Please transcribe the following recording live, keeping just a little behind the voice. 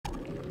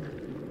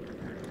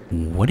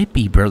What it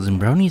be, bros and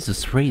brownies,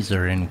 it's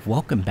Razor, and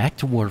welcome back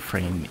to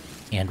Warframe.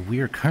 And we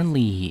are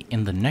currently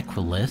in the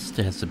Necro list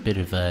as a bit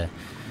of a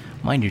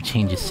minor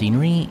change of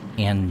scenery,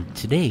 and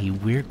today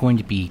we're going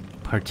to be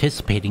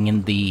participating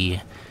in the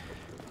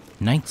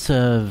Knights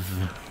of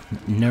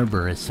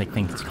Naberus, I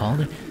think it's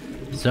called.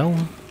 So,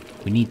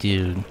 we need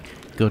to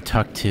go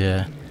talk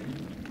to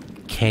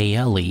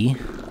Kaeli,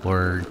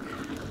 or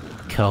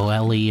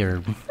Koeli,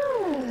 or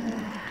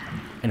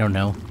I don't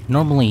know.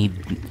 Normally,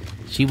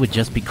 she would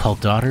just be called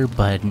daughter,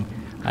 but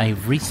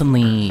I've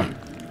recently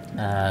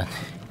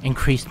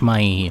increased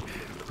my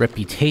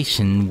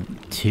reputation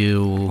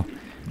to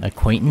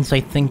acquaintance,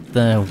 I think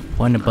the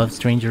one above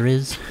stranger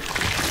is.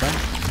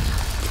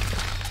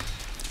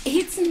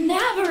 It's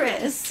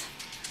Naberus!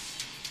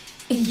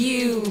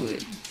 You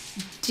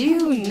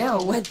do know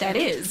what that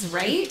is,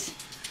 right?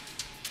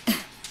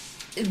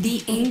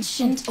 The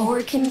ancient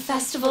Orcan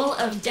festival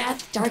of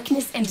death,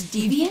 darkness, and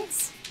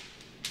deviance?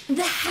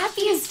 The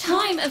happiest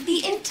time of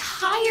the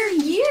entire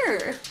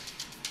year!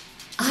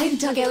 I've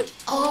dug out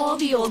all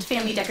the old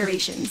family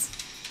decorations.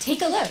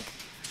 Take a look.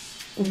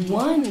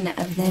 One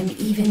of them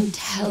even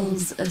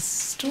tells a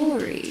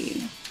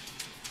story.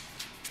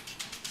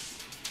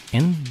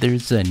 And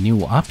there's a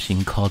new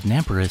option called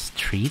Naberus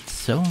Treats,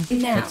 so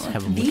let's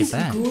have a look at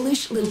that. These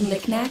ghoulish little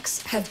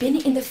knickknacks have been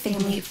in the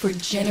family for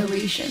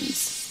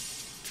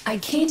generations. I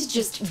can't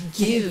just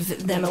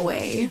give them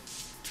away.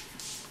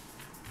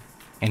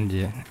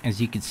 And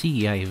as you can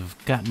see, I've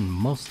gotten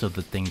most of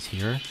the things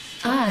here.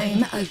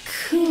 I'm a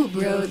cool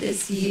bro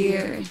this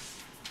year.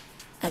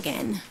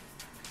 Again.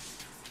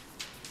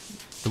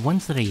 The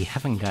ones that I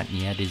haven't gotten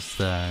yet is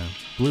the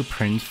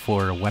blueprint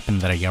for a weapon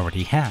that I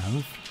already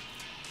have.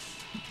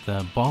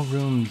 The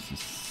ballroom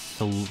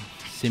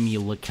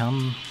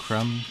simulacrum,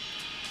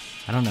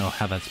 I don't know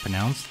how that's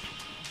pronounced.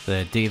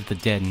 The Day of the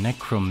Dead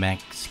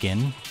necromech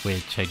skin,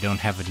 which I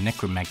don't have a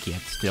necromech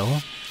yet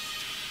still.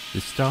 The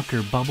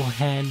Stalker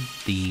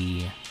Bubblehead,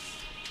 the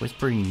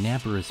Whispering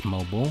Naberus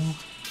Mobile,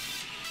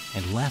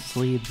 and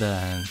lastly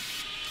the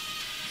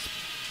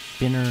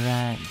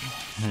Spinneret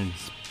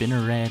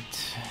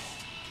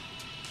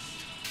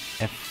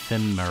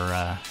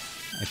Ephemera.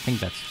 I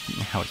think that's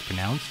how it's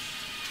pronounced.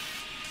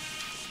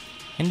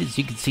 And as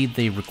you can see,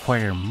 they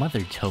require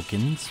mother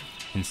tokens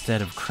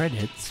instead of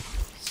credits,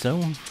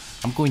 so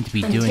I'm going to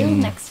be Until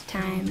next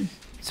time.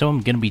 So I'm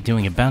going to be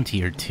doing a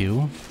bounty or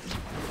two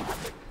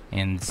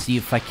and see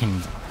if I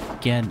can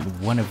get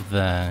one of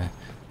the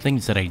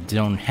things that I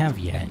don't have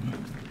yet.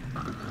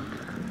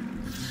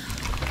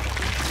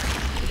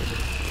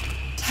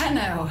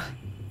 Tenno!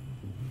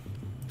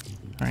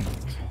 Alright.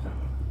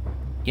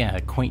 Yeah,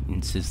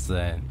 acquaintance is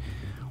the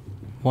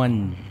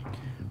one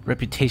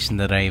reputation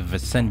that I've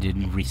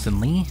ascended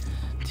recently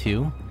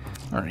to.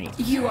 Alright.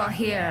 You are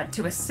here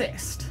to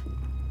assist.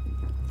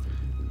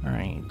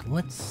 Alright,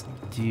 let's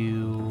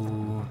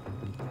do...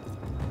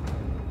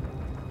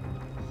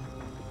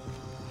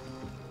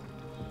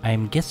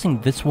 I'm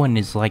guessing this one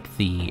is like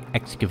the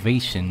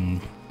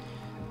excavation...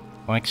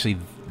 Well, actually,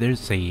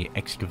 there's a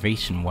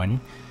excavation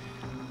one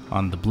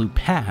on the blue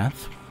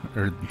path,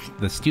 or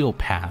the steel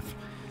path,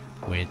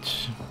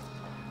 which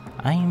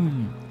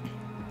I'm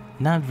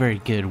not very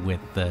good with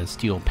the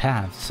steel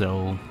path,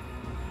 so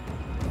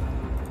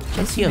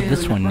let's see how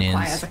this one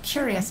requires is. A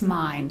curious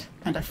mind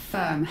and a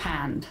firm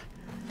hand.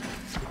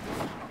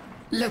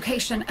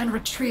 Location and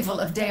retrieval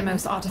of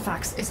Deimos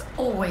artifacts is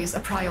always a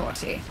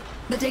priority.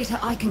 The data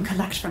I can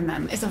collect from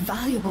them is a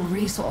valuable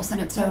resource in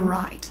its own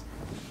right.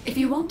 If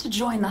you want to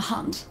join the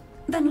hunt,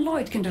 then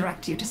Lloyd can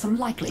direct you to some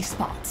likely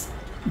spots.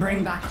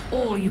 Bring back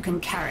all you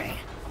can carry.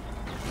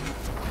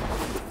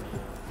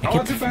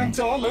 Artifacts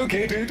are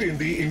located in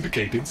the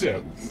indicated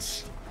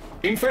zones.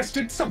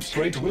 Infested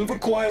substrate will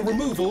require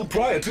removal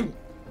prior to...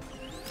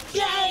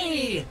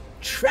 Yay!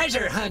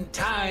 Treasure hunt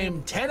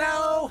time,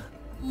 Tenno!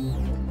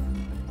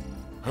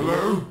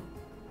 Hello?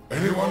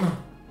 Anyone?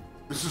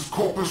 This is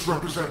Corpus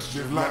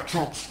Representative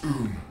Latrox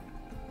Oon.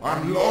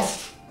 I'm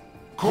lost,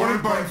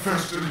 cornered by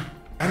infested,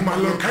 and my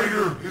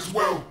locator is,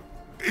 well,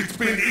 it's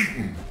been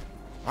eaten.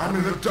 I'm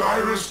in the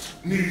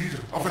direst need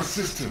of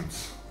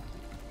assistance.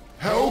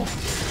 Help?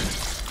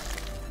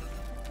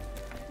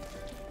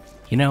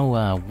 You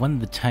know, one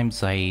of the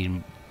times I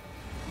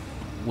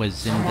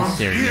was in this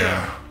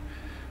area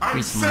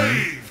recently,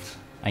 saved.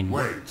 I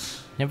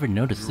Wait. never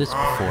noticed this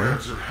Are before. here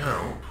to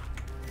help.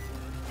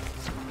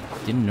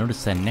 Didn't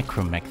notice that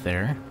necromech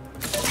there.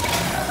 Gotta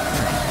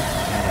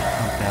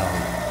help out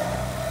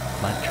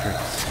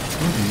Latrix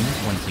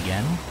once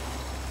again.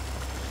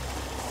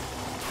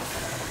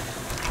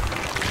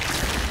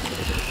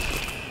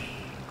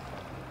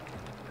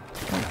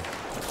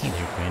 Hey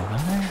there,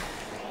 grandmother.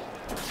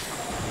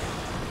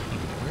 Hey,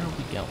 where are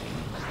we going?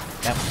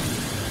 That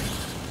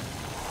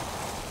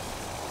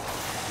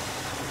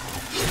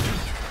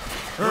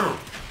Oh,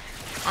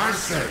 I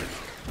say,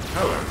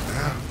 hello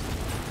there.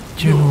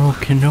 General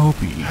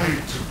Kenobi.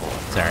 Hate to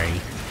bother, Sorry.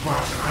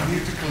 but I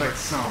need to collect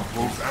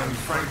samples, and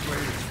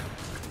frankly,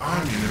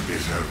 I'm in a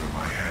bit over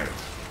my head.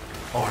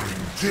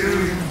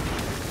 Orientarian,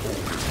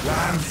 Orcish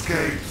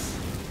landscapes,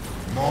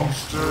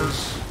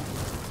 monsters,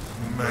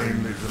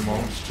 mainly the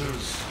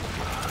monsters.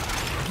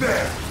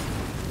 There,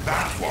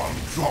 that one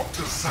dropped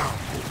a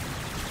sample.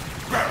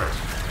 Grab it.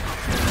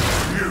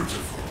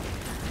 Beautiful.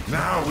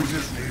 Now we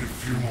just need a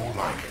few more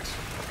like it.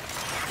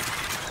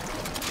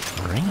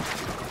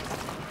 Alright.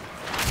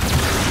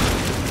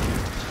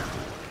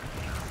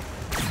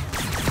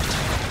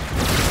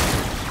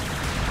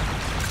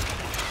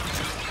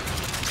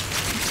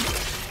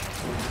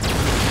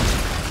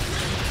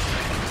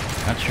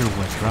 Not sure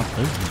what dropped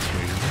those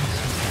materials.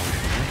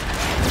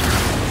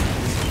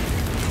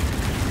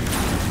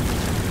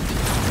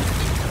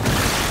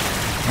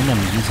 And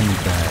I'm using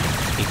the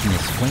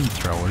Ignis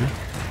flamethrower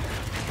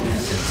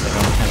since I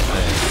don't have the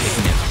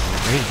Ignis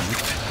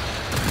rage.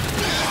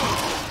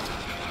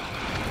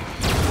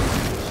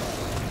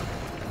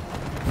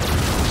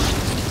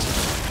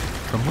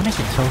 From what I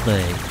can tell,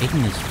 the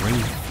Ignis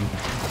rage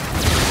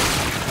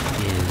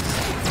is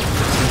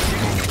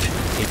accessible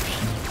if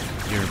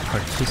you're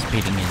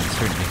participating in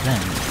certain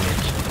events,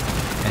 which,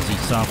 as you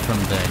saw from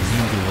the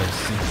Naberus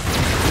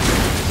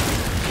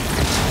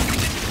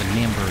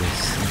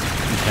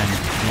event,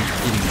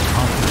 didn't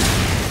offer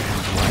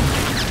one.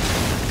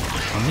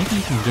 Or maybe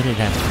you can get it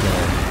at the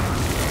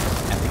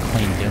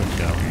Claim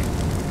Dojo.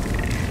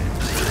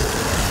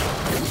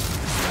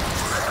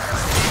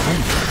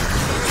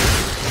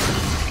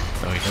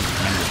 So he doesn't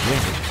remember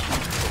with it.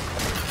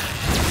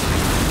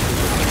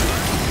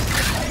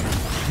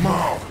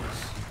 Marvelous.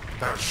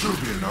 That should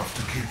be enough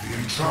to keep the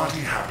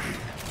Intrati happy.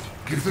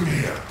 Give them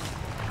here.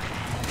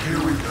 Here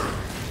we go.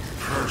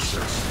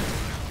 Processing.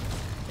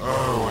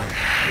 Oh, I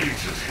hate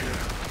it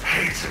here.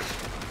 Hate it.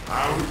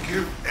 I would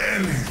give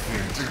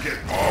anything to get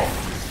off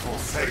this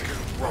forsaken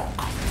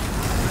rock.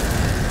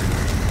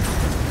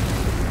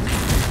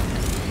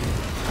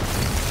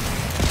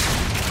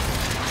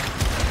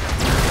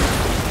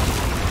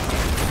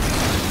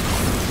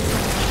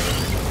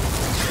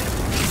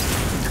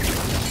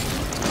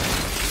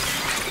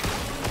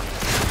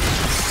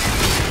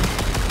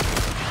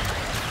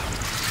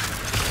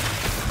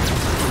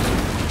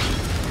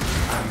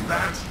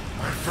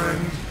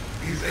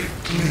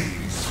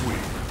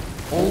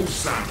 All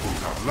samples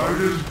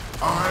uploaded,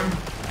 I'm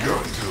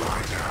going to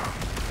lie down.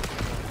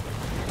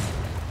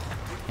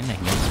 And I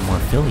get some more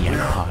affiliate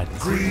pods.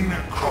 Green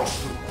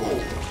across the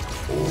board.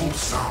 All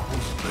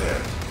samples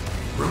there.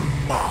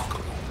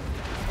 Remarkable.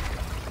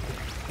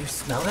 You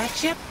smell that,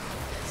 Chip?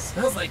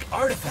 Smells like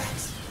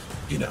artifacts.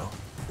 You know.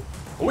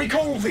 We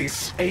call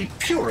this a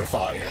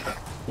purifier.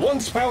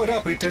 Once powered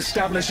up, it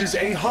establishes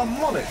a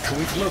harmonic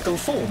with local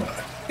fauna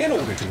in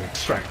order to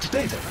extract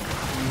data.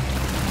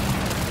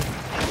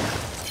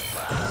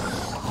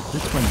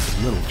 This one's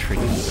a little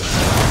tricky.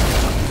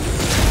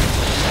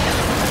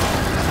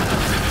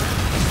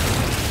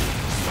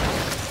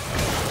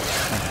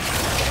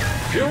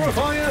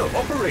 Purifier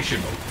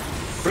operational.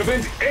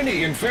 Prevent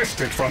any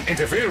infested from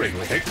interfering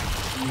with it.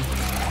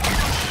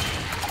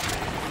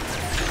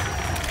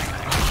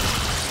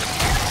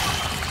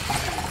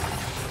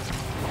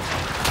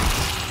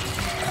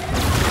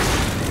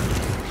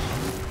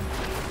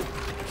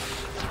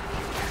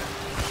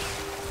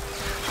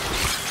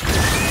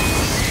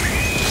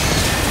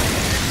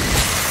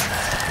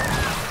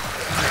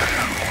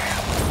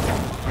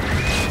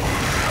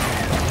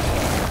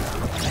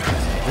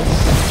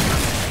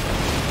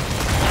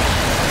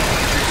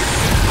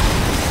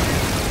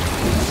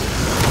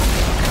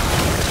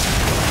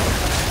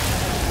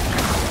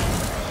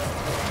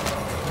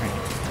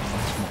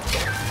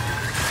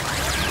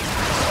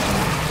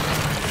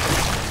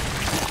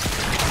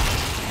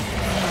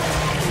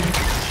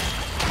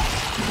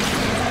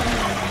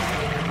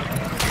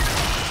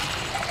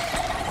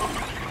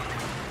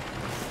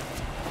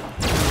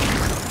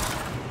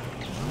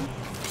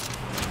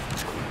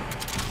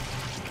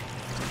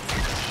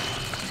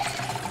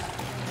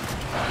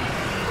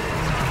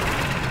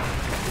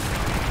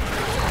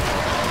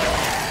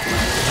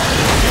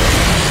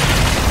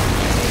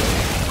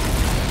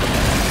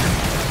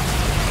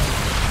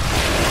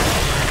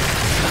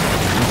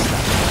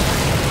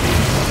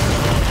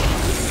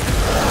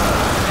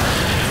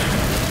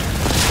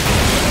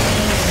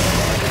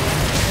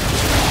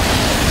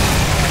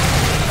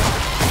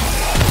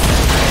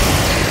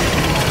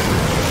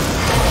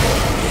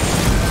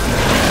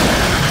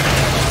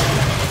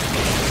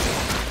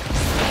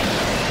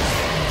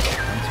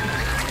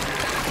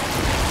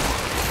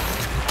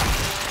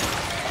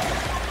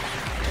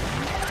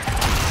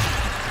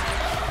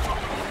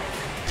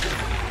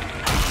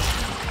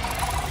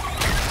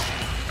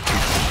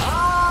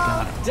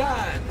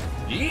 Done!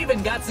 You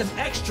even got some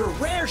extra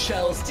rare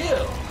shells,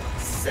 too!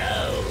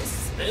 So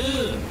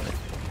smooth!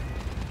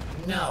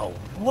 No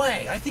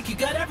way! I think you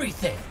got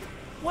everything!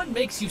 What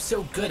makes you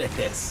so good at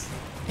this?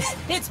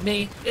 It's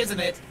me, isn't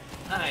it?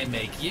 I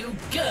make you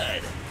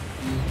good!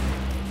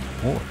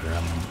 Or,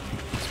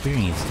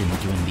 experienced in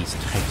doing these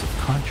types of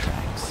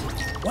contracts.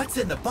 What's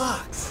in the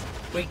box?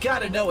 We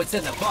gotta know what's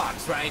in the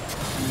box, right?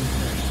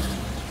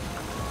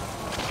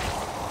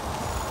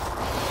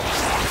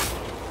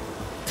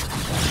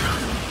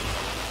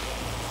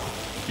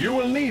 You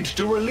will need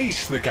to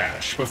release the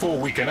cache before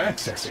we can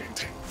access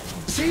it.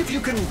 See if you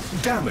can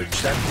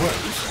damage that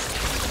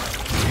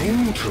road.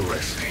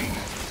 Interesting.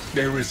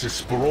 There is a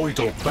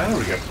sporoidal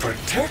barrier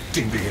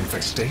protecting the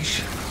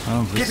infestation.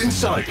 Oh, Get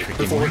inside it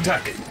before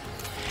attacking.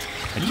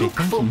 But Look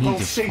you for think you need to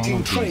pulsating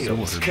follow these trails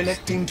orders.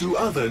 connecting to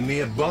other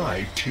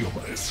nearby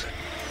tumors.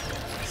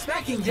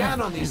 Smacking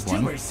down on these good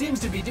one. tumors seems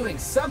to be doing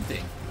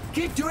something.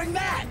 Keep doing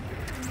that!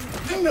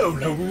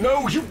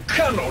 No, you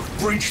cannot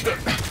breach the...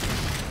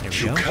 There we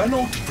You go.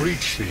 cannot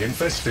breach the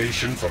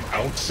infestation from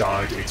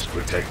outside its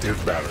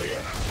protective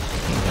barrier.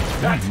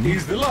 That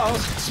is the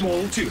last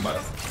small tumor.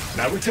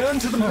 Now return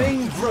to the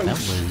main That growth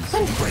was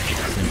and break it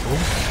open. simple.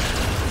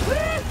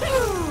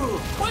 Woohoo!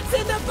 What's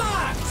in the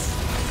box?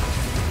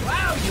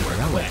 Wow, you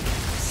were quick.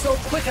 So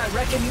quick, I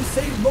reckon you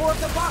saved more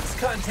of the box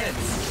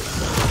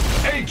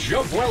contents. A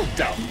job well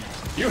done.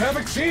 You have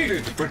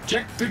exceeded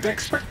projected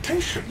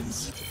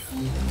expectations.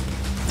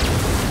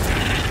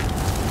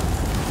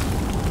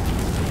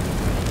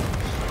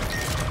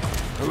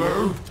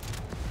 Hello?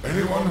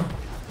 Anyone?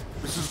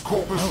 This is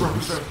Corpus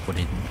represent. What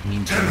it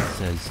means Tenor,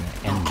 is it says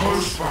you're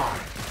close endless. by.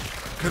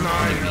 Can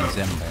It means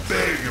I endless.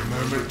 beg a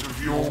moment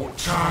of your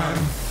time?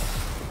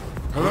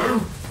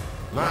 Hello?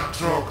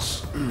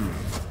 Latrox Oon.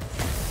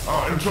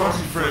 Our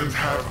Entrati friends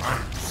have, I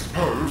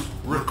suppose,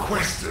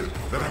 requested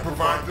that I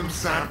provide them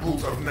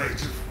samples of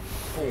native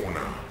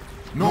fauna.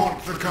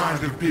 Not the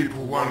kind of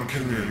people one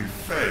can really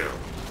fail,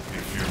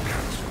 if you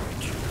catch my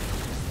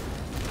drift.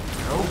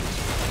 No?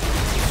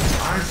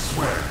 I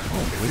swear,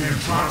 if the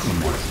Entrati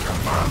would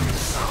command me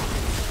some.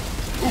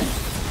 Ooh,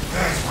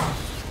 there's one.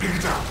 Pick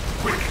it up,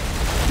 quick.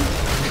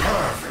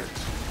 Perfect.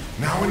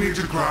 Now we need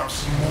to grab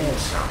some more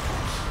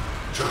samples,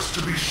 just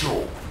to be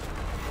sure.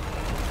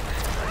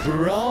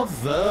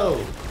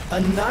 Bravo!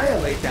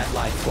 Annihilate that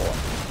life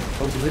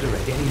form.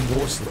 Obliterate any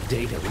morsel of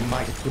data we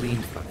might have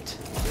gleaned from it.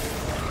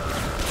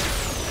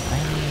 I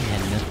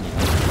had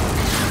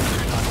nothing.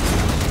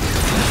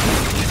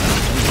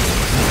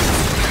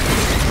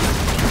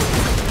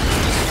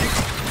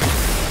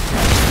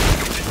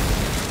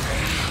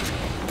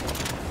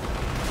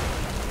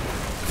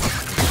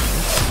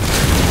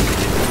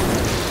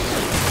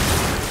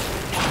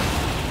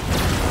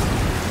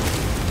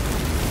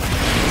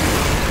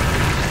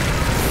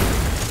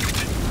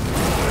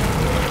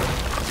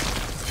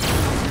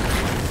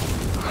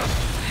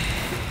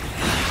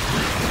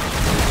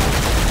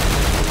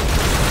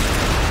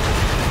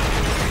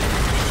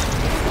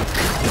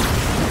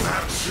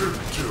 That should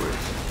do it.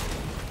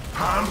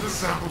 Hand the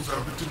samples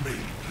over to me,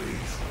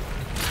 please.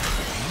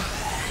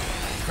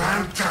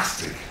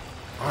 Fantastic.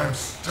 I'm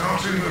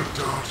starting the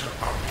data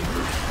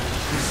upload.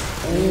 This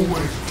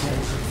always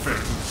draws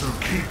infected, so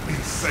keep me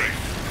safe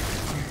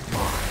and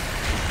mine.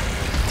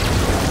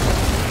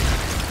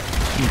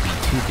 Shouldn't be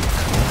too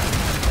difficult.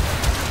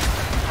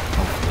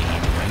 Hopefully,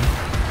 anyway.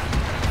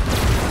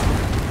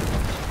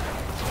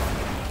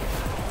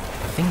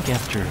 I think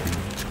after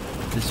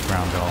this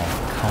round,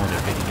 I'll call it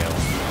a video.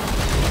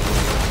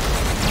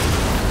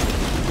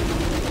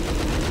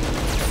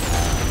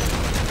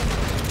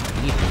 What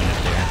are you doing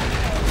up there?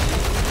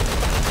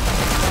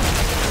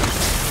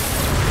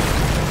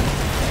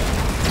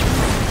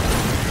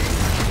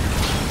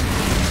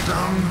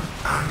 Done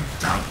and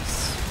done.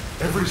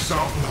 Every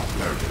sample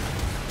uploaded.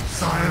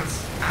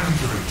 Science and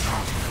your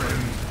Entrati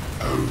friend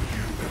owe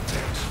you a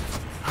debt.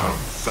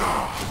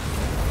 Huzzah!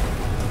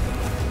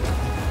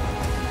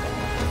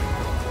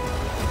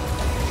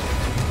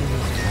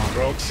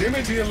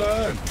 Proximity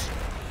alert!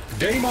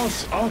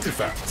 Deimos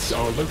artifacts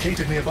are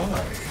located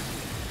nearby.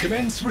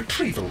 Commence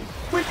retrieval.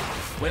 Quick!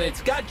 When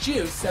it's got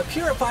juice, a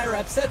purifier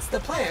upsets the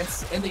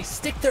plants, and they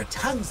stick their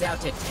tongues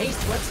out to taste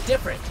what's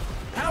different.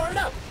 Power it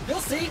up, you'll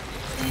see.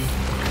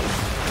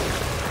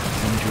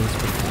 Dangerous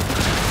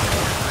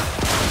before.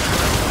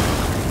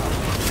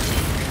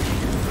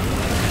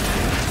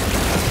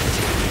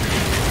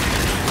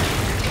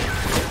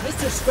 If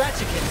Mr.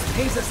 Scratchikins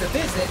pays us a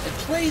visit and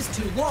plays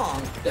too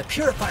long, the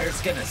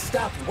purifier's gonna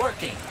stop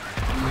working.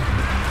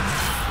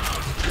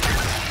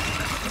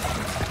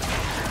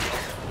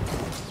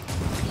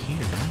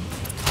 Here.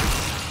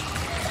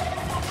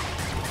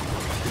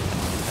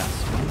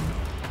 That's one.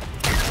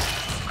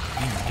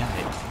 Yeah, I got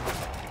it.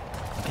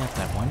 I got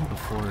that one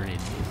before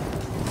it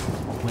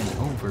went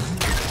over.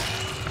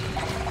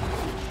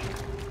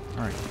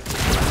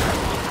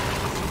 Alright.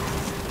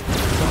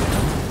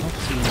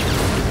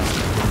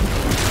 Let's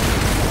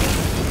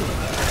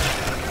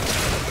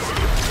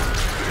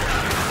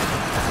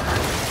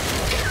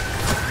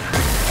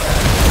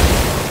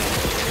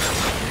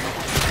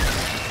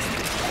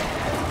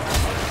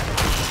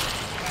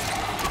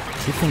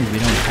Good thing we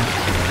don't have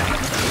to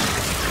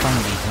find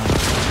these out.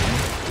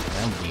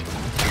 That would be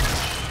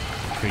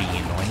pretty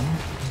annoying.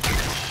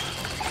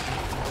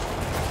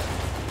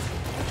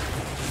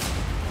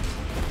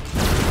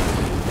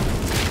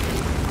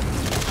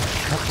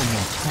 Couple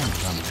more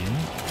times on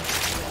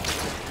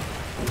you.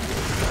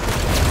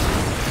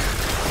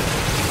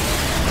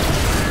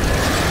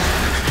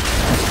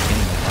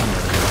 Getting a run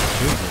of those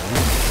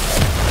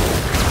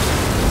turbo.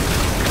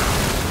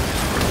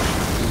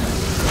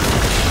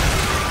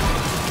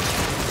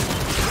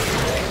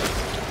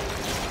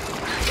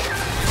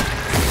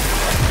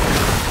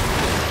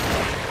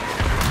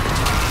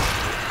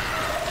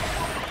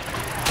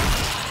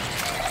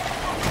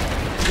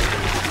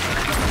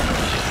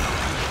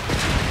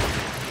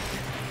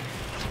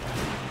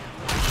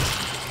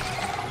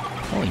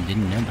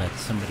 didn't know that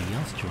somebody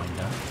else joined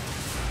up.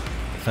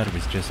 I thought it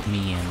was just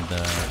me and the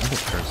other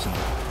person.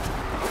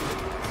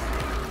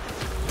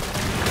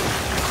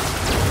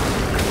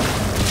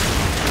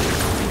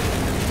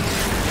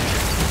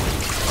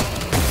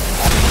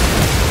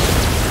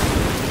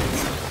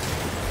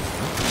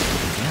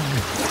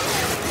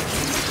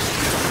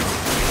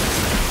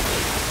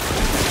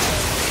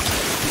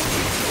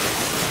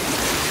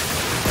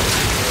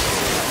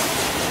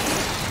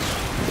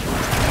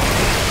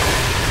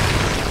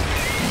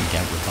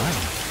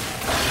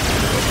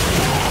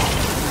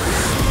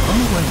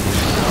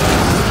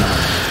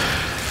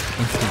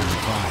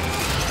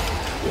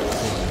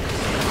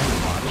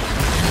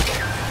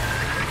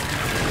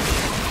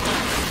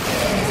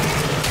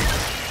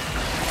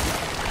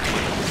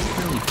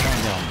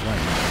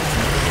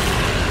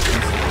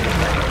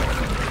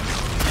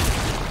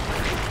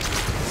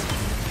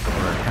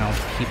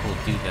 People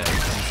do that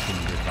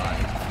instant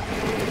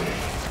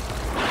revive.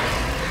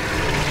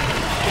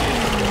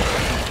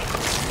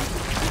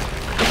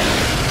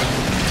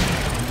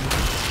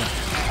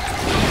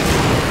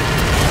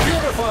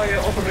 Purifier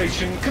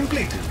operation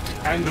completed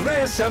and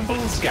rare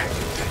samples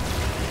gathered.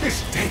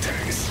 This data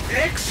is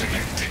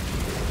excellent.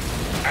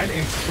 An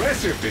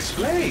impressive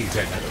display,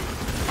 Tenno.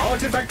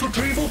 Artifact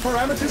retrieval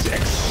parameters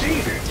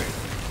exceeded.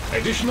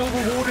 Additional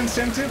reward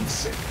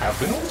incentives have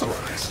been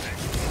authorized.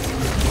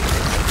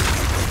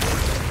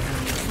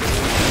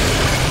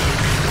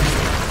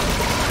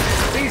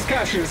 These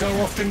caches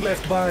are often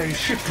left by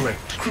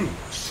shipwrecked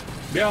crews.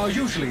 They are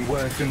usually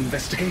worth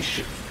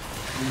investigation.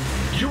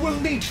 You will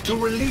need to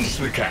release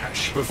the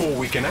cache before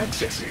we can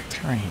access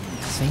it. Right,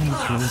 same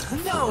as yours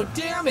before. No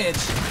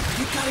damage!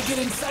 You gotta get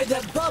inside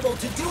that bubble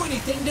to do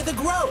anything to the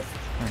growth!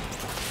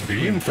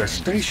 The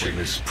infestation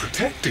is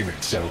protecting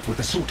itself with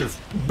a sort of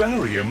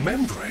barrier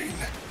membrane.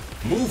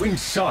 Move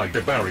inside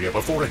the barrier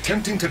before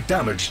attempting to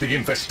damage the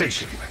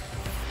infestation.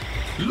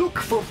 Look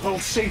for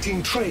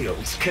pulsating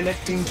trails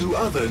connecting to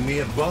other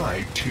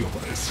nearby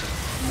tumors.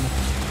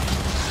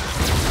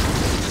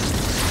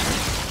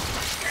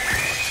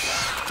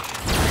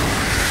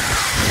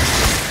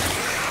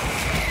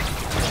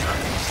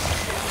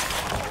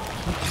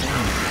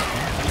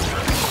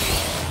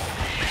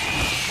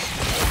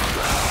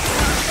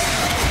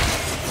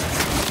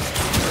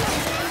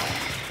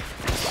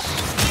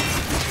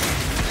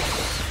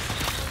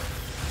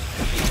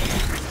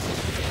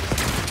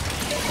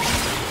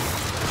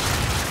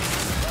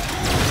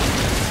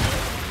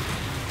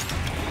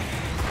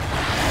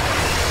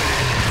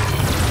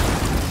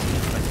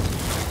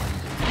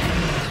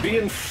 The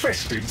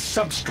infested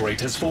substrate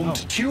has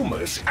formed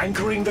tumors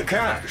anchoring the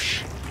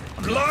cache.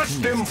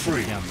 Blast them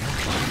free.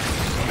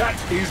 That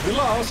is the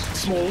last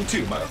small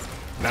tumor.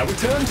 Now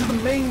return to the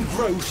main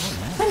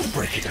growth and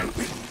break it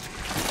open.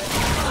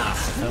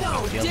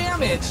 No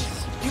damage!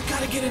 You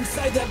gotta get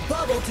inside that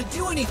bubble to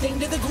do anything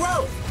to the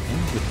growth!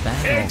 And with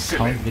that, I'll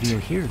call the video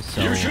here,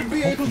 so You should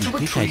be able to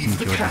hopefully you guys retrieve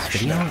the enjoyed this cache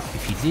video. now.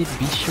 If you did,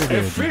 be sure to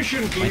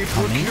Efficiently like,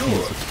 comment, and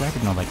procured. subscribe,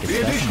 and all that good The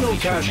stuff, and additional I'll be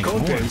sure to cache make more.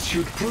 contents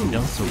should prove And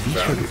also, be sure to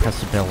valuable. press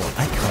the bell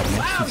icon next to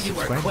Wow, the you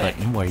were subscribe quick.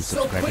 button while you're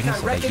So quick, subscribing I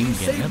so that reckon you you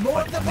can get saved more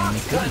notified of the when I box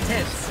make videos.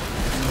 contents.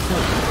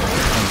 So,